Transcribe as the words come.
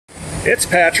It's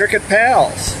Patrick at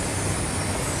Pals.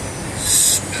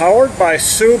 Powered by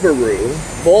Subaru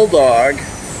Bulldog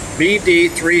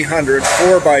BD300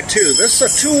 4x2. This is a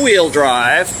two-wheel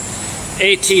drive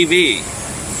ATV.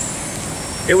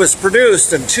 It was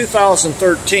produced in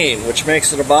 2013, which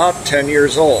makes it about 10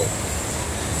 years old.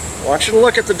 I want you to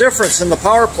look at the difference in the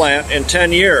power plant in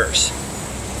 10 years.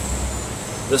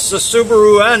 This is a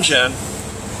Subaru engine,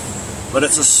 but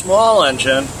it's a small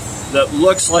engine that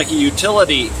looks like a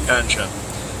utility engine.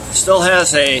 It still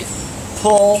has a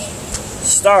pull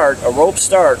start, a rope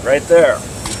start right there.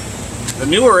 The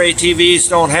newer ATVs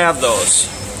don't have those.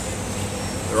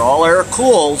 They're all air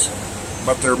cooled,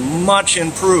 but they're much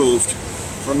improved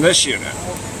from this unit.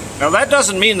 Now that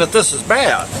doesn't mean that this is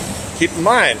bad. Keep in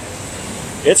mind,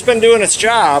 it's been doing its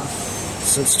job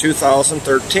since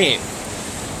 2013.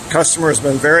 Customer has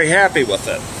been very happy with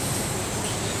it.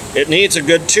 It needs a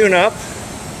good tune-up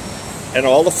and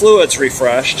all the fluids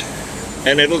refreshed,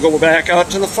 and it'll go back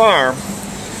out to the farm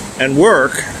and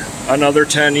work another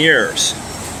 10 years.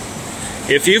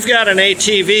 If you've got an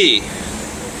ATV,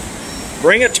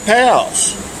 bring it to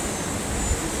Pals.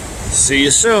 See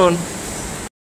you soon.